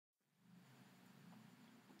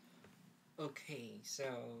Okay, so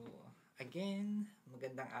again,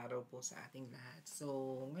 magandang araw po sa ating lahat. So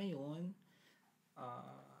ngayon,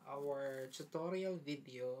 our tutorial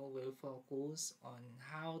video will focus on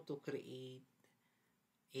how to create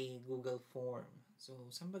a Google Form. So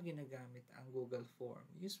saan ba ginagamit ang Google Form?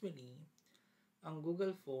 Usually, ang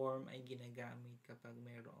Google Form ay ginagamit kapag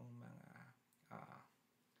mayroong mga uh,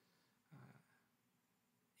 uh,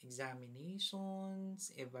 examinations,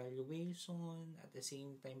 evaluation, at the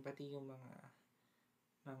same time pati yung mga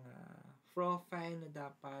profile na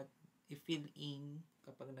dapat i-fill in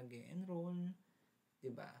kapag nag-enroll, 'di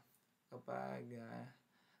ba? Kapag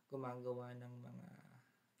gumagawa ng mga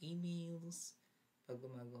emails, pag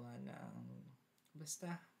gumagawa ng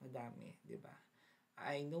basta madami, 'di ba?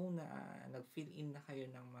 I know na nag-fill in na kayo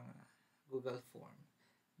ng mga Google Form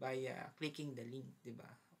by clicking the link, 'di ba?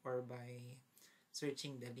 Or by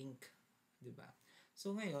searching the link, 'di ba?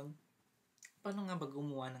 So ngayon, paano nga ba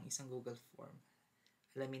gumawa ng isang Google Form?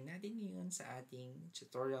 Alamin natin ngayon sa ating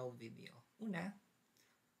tutorial video. Una,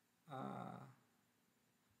 uh,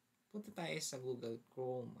 punta tayo sa Google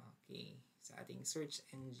Chrome. Okay, sa ating search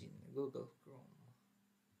engine, Google Chrome.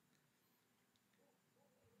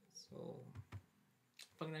 So,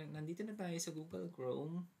 pag nandito na tayo sa Google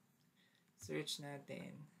Chrome, search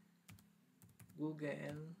natin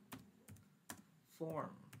Google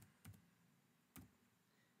Form.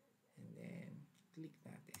 And then, click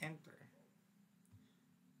natin, enter.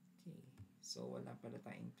 Okay, so wala pala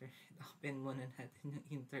tayong internet. Open muna natin yung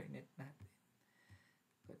internet natin.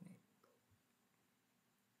 Connect.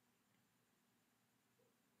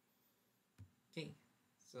 Okay,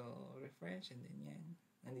 so refresh and then yan.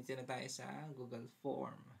 Nandito na tayo sa Google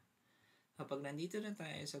Form. Kapag nandito na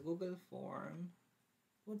tayo sa Google Form,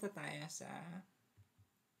 punta tayo sa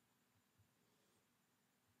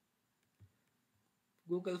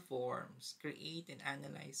Google Forms, create and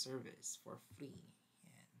analyze service for free.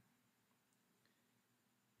 Yan.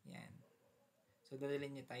 Yan. So,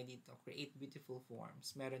 dadalhin niyo tayo dito. Create beautiful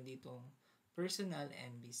forms. Meron ditong personal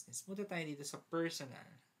and business. Punta tayo dito sa personal.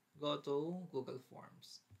 Go to Google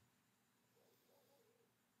Forms.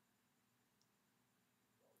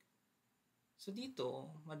 So,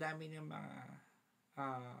 dito, madami ng mga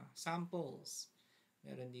samples.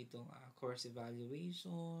 Meron ditong course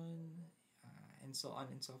evaluation, and so on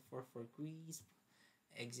and so forth for quiz,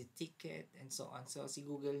 exit ticket, and so on. So, si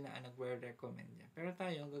Google na nagre-recommend niya. Pero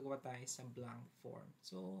tayo, gagawa tayo sa blank form.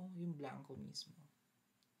 So, yung blanco mismo.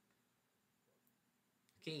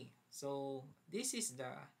 Okay, so this is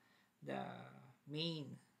the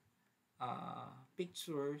main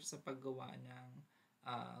picture sa paggawa ng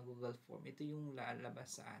Google Form. Ito yung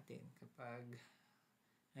lalabas sa atin kapag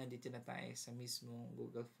nandito na tayo sa mismong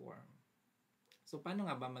Google Form. So, paano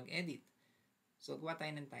nga ba mag-edit? So, gawa tayo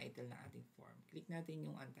ng title ng ating form. Click natin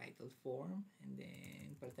yung untitled form and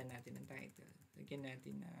then palitan natin ang title. Lagyan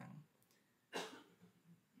natin ng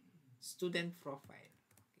student profile.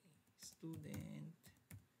 Okay. Student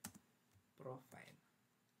profile.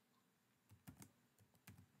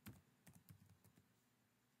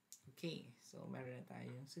 Okay. So, meron na tayo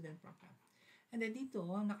yung student profile. And then dito,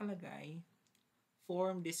 nakalagay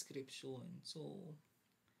form description. So,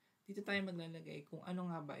 dito tayo maglalagay kung ano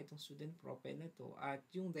nga ba itong student profile na to at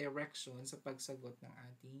yung direction sa pagsagot ng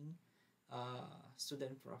ating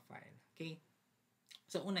student profile. Okay?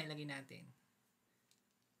 So, una ilagay natin.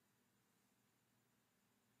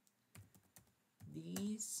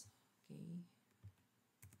 This, okay.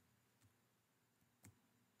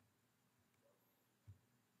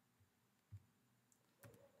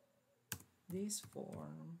 This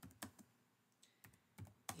form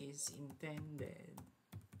is intended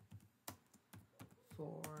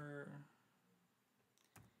for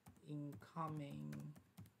incoming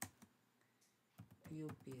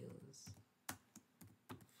pupils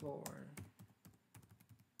for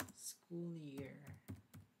school year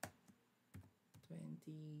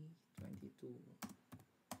 2022-2023.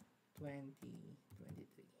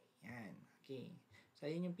 Yan. Okay. So,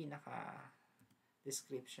 yun yung pinaka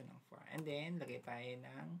description ng form. And then, lagay tayo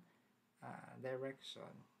ng direction.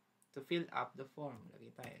 To fill up the form, lagay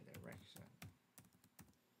tayo direction.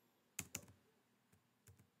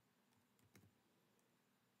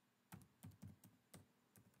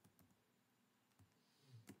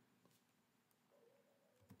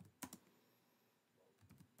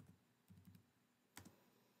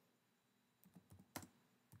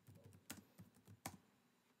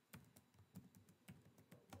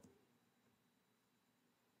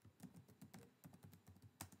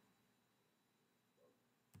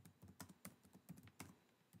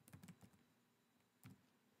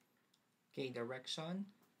 Okay, direction.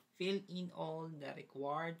 fill in all the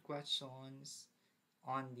required questions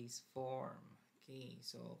on this form. Okay,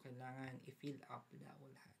 so kailangan i-fill up daw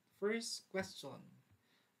lahat. First question.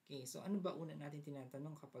 Okay, so ano ba una natin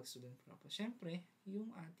tinatanong kapag student propose? Siyempre,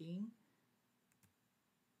 yung ating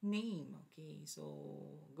name. Okay, so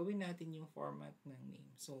gawin natin yung format ng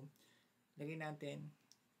name. So, lagay natin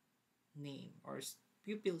name or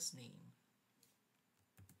pupil's name.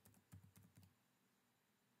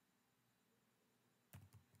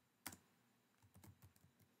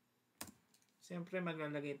 Siyempre,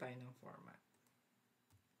 maglalagay tayo ng format.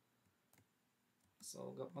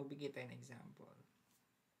 So, magbigay tayo ng example.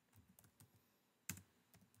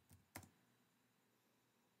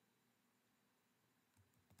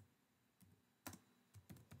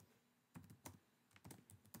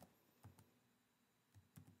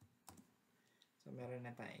 So, meron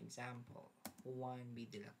na tayong example. Juan B.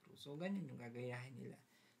 De la Cruz. So, ganyan yung gagayahin nila.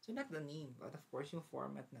 So, not the name, but of course, yung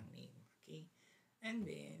format ng name. Okay? And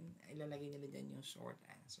then, ilalagay nila dyan yung short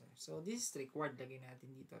answer. So, this is required. Lagay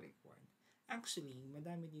natin dito required. Actually,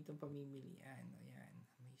 madami ditong pamimilian. Ayan.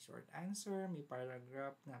 May short answer, may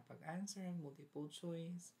paragraph na pag-answer, multiple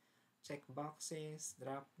choice, check boxes,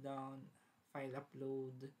 drop down, file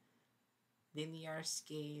upload, linear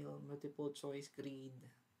scale, multiple choice grid,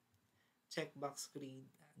 checkbox grid,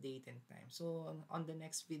 date and time. So, on the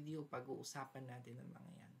next video, pag-uusapan natin ng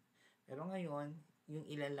mga yan. Pero ngayon, yung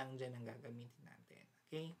ilan lang dyan ang gagamitin natin.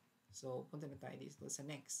 Okay? So, punta na tayo dito sa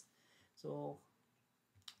next. So,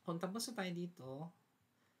 kung tapos na tayo dito,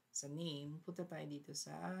 sa name, punta tayo dito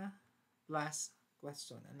sa plus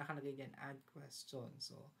question. Ang nakalagay dyan, add question.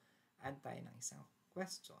 So, add tayo ng isang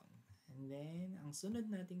question. And then, ang sunod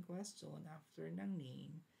nating question after ng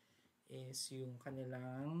name is yung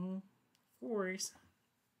kanilang course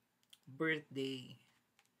birthday.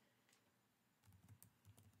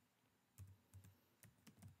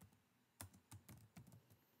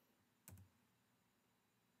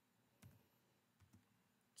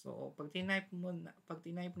 So, pag tinype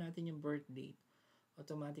natin yung birth date,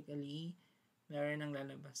 automatically, meron nang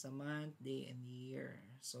lalabas sa month, day, and year.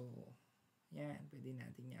 So, yan, pwede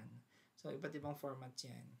natin yan. So, iba't ibang format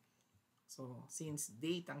yan. So, since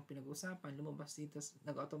date ang pinag-usapan, lumabas dito,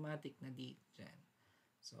 nag-automatic na date dyan.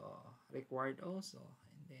 So, required also.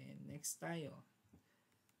 And then, next tayo.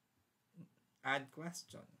 Add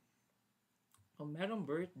question. Kung merong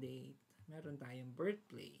birth date, meron tayong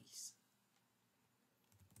birthplace.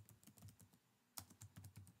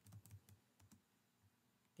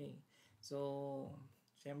 Okay. So,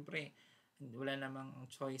 syempre, wala namang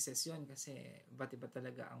choices yon kasi iba't iba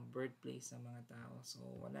talaga ang birthplace ng mga tao. So,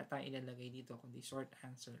 wala tayong ilalagay dito kundi short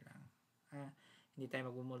answer lang. Hindi tayo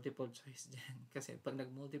mag-multiple choice dyan. Kasi pag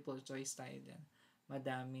nag-multiple choice tayo dyan,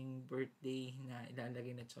 madaming birthday na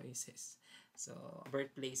ilalagay na choices. So,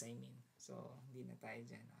 birthplace I mean. So, hindi na tayo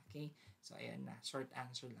dyan. Okay? So, ayan na. Short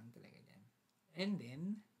answer lang talaga dyan. And then,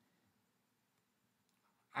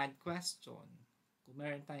 add question. Kung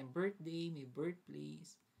meron tayong birthday, may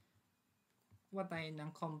birthplace, kuha tayo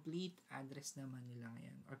ng complete address naman nila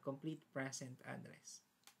ngayon or complete present address.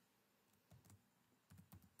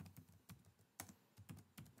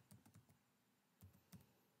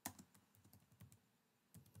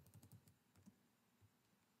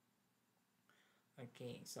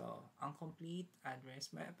 Okay, so, ang complete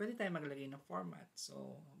address, pwede tayo maglagay ng format.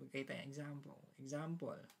 So, magbigay tayo example.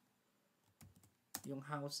 Example, yung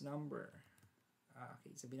house number.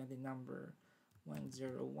 Okay, sabihin natin number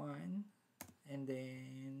 101. And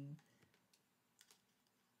then,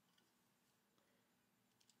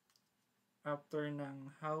 after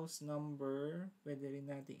ng house number, pwede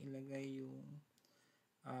rin natin ilagay yung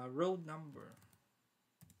road number.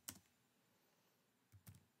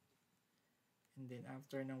 And then,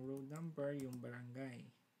 after ng road number, yung barangay.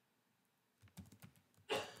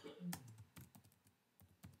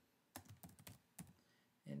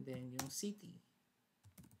 And then, yung city.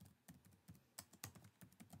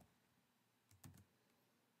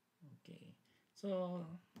 Okay. So,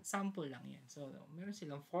 sample lang yan. So, meron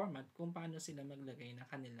silang format kung paano sila maglagay ng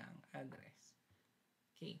kanilang address.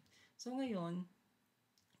 Okay. So, ngayon,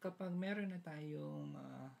 kapag meron na tayong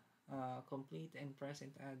complete and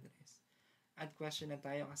present address, add question na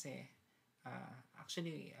tayo kasi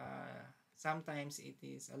actually, sometimes it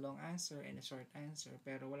is a long answer and a short answer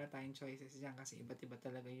pero wala tayong choices dyan kasi iba't iba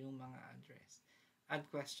talaga yung mga address. Add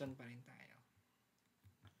question pa rin tayo.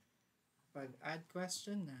 Pag add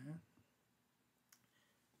question na,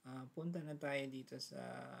 punta na tayo dito sa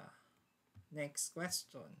next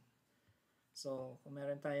question. So, kung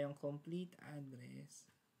meron tayong complete address,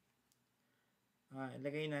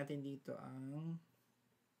 ilagay natin dito ang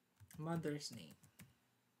mother's name.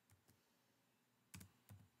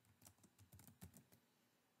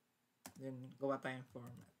 Then, gawa tayong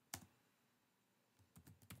format.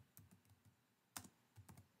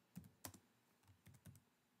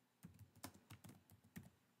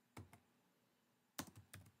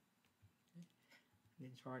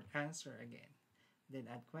 Then, short answer again. Then,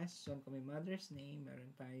 add question. Kung may mother's name,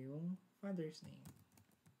 meron tayong father's name.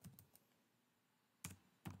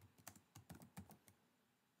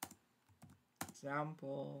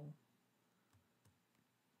 Example.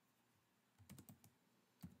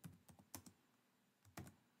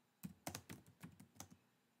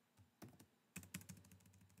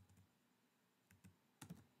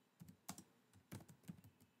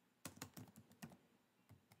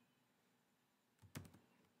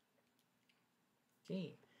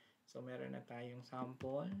 Okay. So, meron na tayong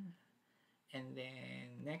sample. And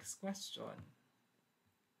then, next question.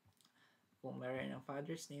 Kung meron ng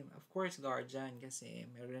father's name, of course, guardian. Kasi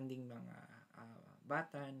meron ding mga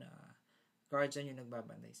bata na guardian yung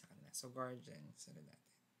nagbabantay sa kanila. So, guardian. Sunod natin.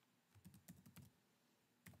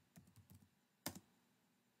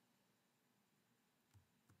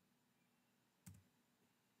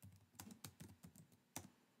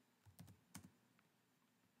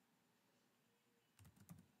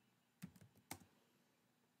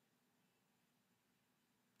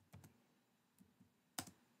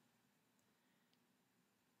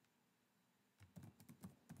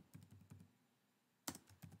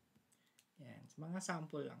 Yan. So, mga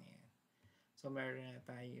sample lang yan. So, meron na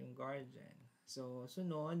tayong guardian. So,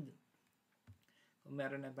 sunod, kung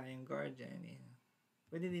meron na tayong guardian,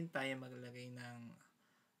 pwede din tayo maglagay ng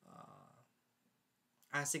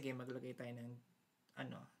sige, maglagay tayo ng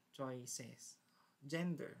choices.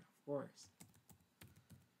 Gender, of course.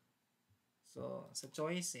 So, sa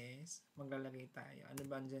choices, maglalagay tayo. Ano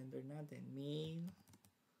ba ang gender natin? Male.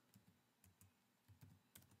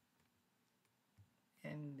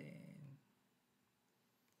 And then,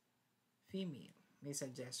 female. May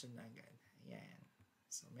suggestion na agad. Ayan.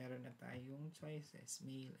 So, meron na tayong choices.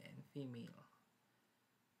 Male and female.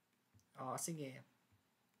 Sige.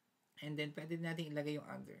 And then, pwede natin ilagay yung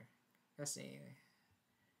other. Kasi,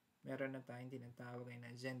 meron na tayong tinatawag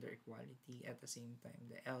na gender equality at the same time,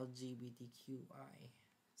 the LGBTQI.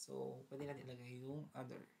 So, pwede natin ilagay yung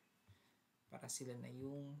other para sila na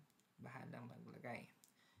yung bahalang maglagay.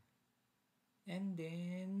 And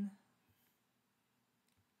then,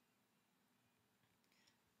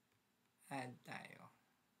 add tayo.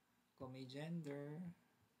 Kung may gender,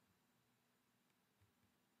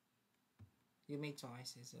 yung may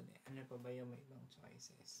choices ulit. Ano pa ba yung may ibang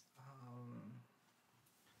choices?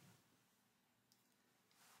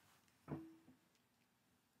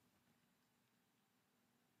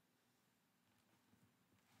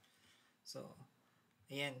 So,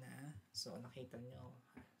 ayan na. So, nakita nyo.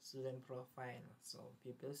 Student profile. So,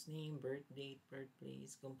 people's name, birth date,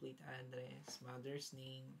 birthplace, complete address, mother's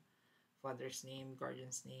name, father's name,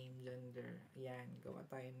 guardian's name, gender. Ayan. Gawa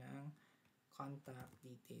tayo ng contact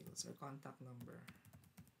details or contact number.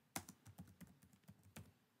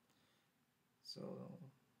 So,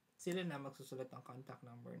 sila na magsusulat ng contact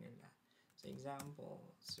number nila. So,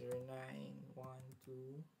 example,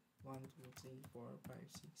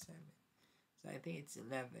 0912-123-4-5-6-7. So, I think it's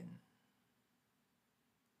 11.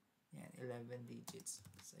 Yan, 11 digits.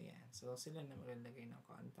 So, yan. So, sila na maglalagay ng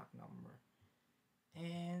contact number.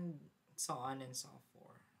 And, so on and so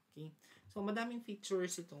forth. Okay? So, madaming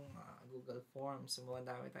features itong Google Forms. So,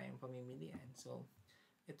 madami tayong pamimilian. So,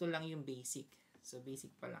 ito lang yung basic. So,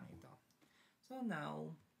 basic pa lang ito. So,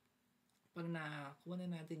 now, pag nakuha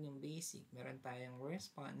na natin yung basic, meron tayong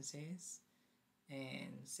responses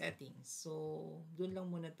and settings. So, dun lang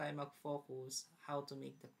muna tayo mag-focus how to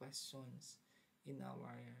make the questions in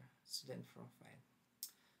our student profile.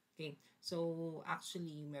 Okay, so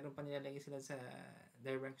actually, meron pa nilalagay sila sa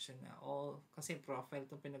direction na all, kasi profile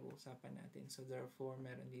itong pinag-uusapan natin. So, therefore,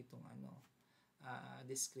 meron ditong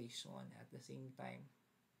description at the same time.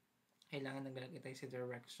 Kailangan naglalagay tayo sa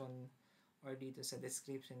direction or dito sa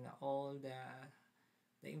description na all the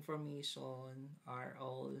information are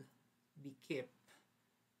all be kept.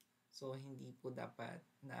 So, hindi po dapat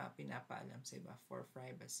na pinapaalam sa iba for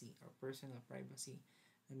privacy or personal privacy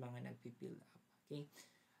ng mga nagpipill up. Okay?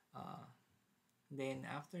 Then,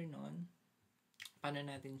 after nun, paano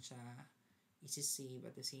natin siya isi-save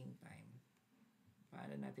at the same time?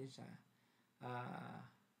 Paano natin siya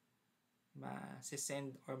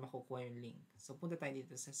ma-send or makukuha yung link? So, punta tayo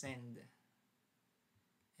dito sa send.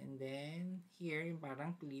 And then, here, yung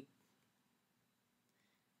parang clip.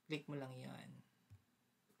 Click mo lang yan.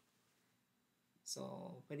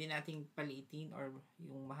 So, pwede nating paliitin or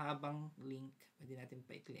yung mahabang link, pwede natin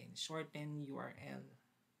paikliin. Shorten URL.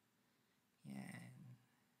 Yan.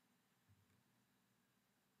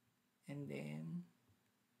 And then,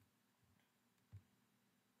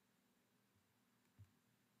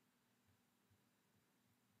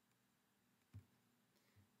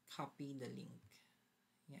 copy the link.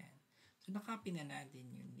 Yan. So, nakopy na natin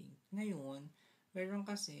yung link. Ngayon, meron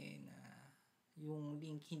kasi na yung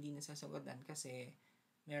link hindi nasasagutan kasi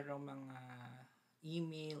merong mga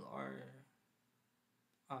email or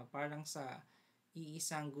parang sa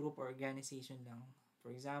iisang group or organization lang. For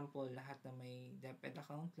example, lahat na may DepEd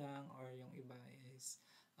account lang or yung iba is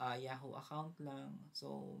Yahoo account lang.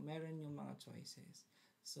 So, meron yung mga choices.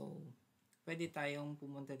 So, pwede tayong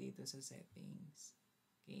pumunta dito sa settings.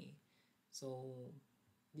 Okay. So,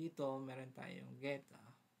 dito, meron tayong get,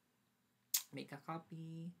 make a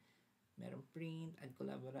copy, meron print, add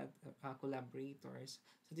collaborators.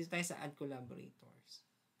 So, dito tayo sa add collaborators.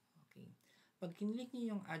 Okay. Pag kinlik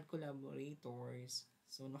niyo yung add collaborators,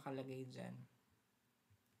 so nakalagay dyan,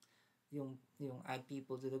 yung add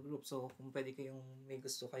people to the group. So, kung pwede kayong, may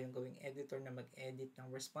gusto kayong gawing editor na mag-edit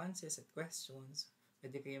ng responses at questions,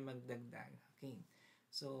 pwede kayong magdagdag. Okay.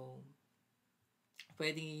 So,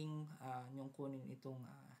 pwedeng yung kunin itong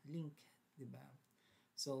link, di ba?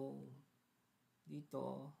 So,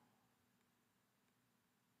 dito,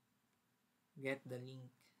 get the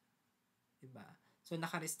link, di ba? So,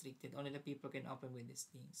 naka-restricted. Only the people can open with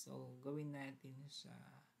this link. So, gawin natin siya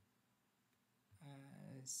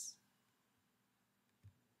as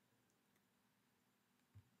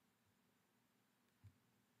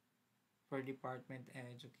for Department of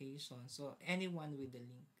Education. So, anyone with the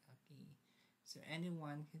link. Okay. So,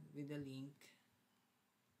 anyone with the link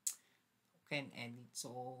can edit.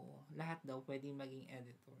 So, lahat daw pwedeng maging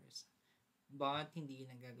editors. But, hindi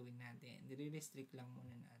yun ang gagawin natin. Nire-restrict lang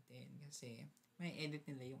muna natin kasi may edit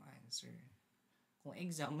nila yung answer. Kung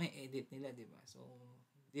exam, may edit nila, di ba? So,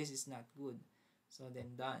 this is not good. So,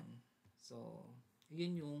 then done. So,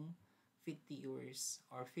 yun yung features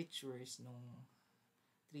nung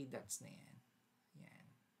 3 dots na yan. Yan.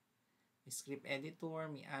 May script editor,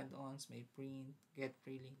 may add-ons, may print, get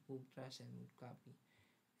free link, move trash, and move copy.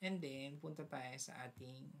 And then, punta tayo sa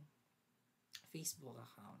ating Facebook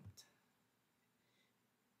account.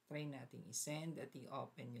 Try natin i-send at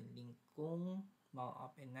i-open yung link kung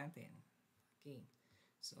ma-open natin. Okay.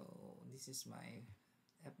 So, this is my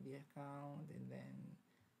FB account and then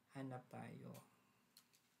hanap tayo.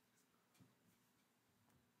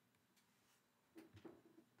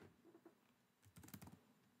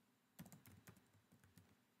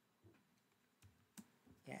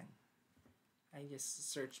 Yan. I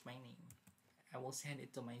just search my name. I will send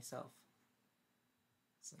it to myself.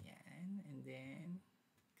 So, yan. And then,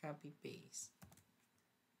 copy paste.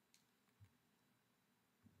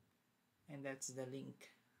 And that's the link.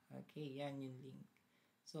 Okay, yan yung link.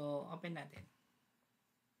 So, open natin.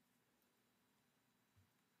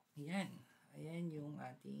 Ayan. Ayan yung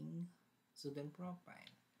ating student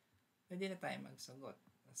profile. Pwede na tayo magsagot.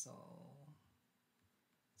 So,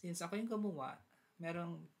 since ako yung gumawa,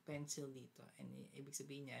 merong pencil dito. And ibig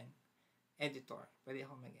sabihin yan, editor. Pwede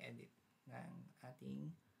ako mag-edit ng ating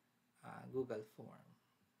Google form.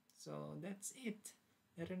 So, that's it.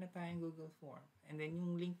 Meron na tayong Google form. And then,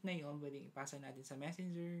 yung link na yun, pwede ipasa natin sa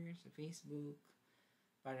Messenger, sa Facebook,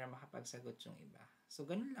 para makapagsagot yung iba. So,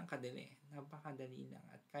 ganun lang kadali. Napakadali lang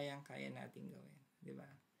at kayang-kaya natin gawin. Di ba?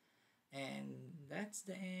 And that's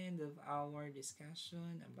the end of our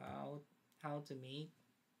discussion about how to make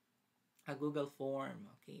a Google form,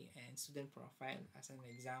 okay, and student profile as an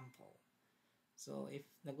example. So, if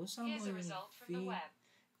nagustuhan mo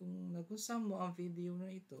kung nagustuhan mo ang video na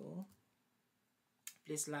ito,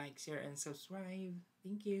 please like, share, and subscribe.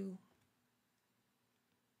 Thank you.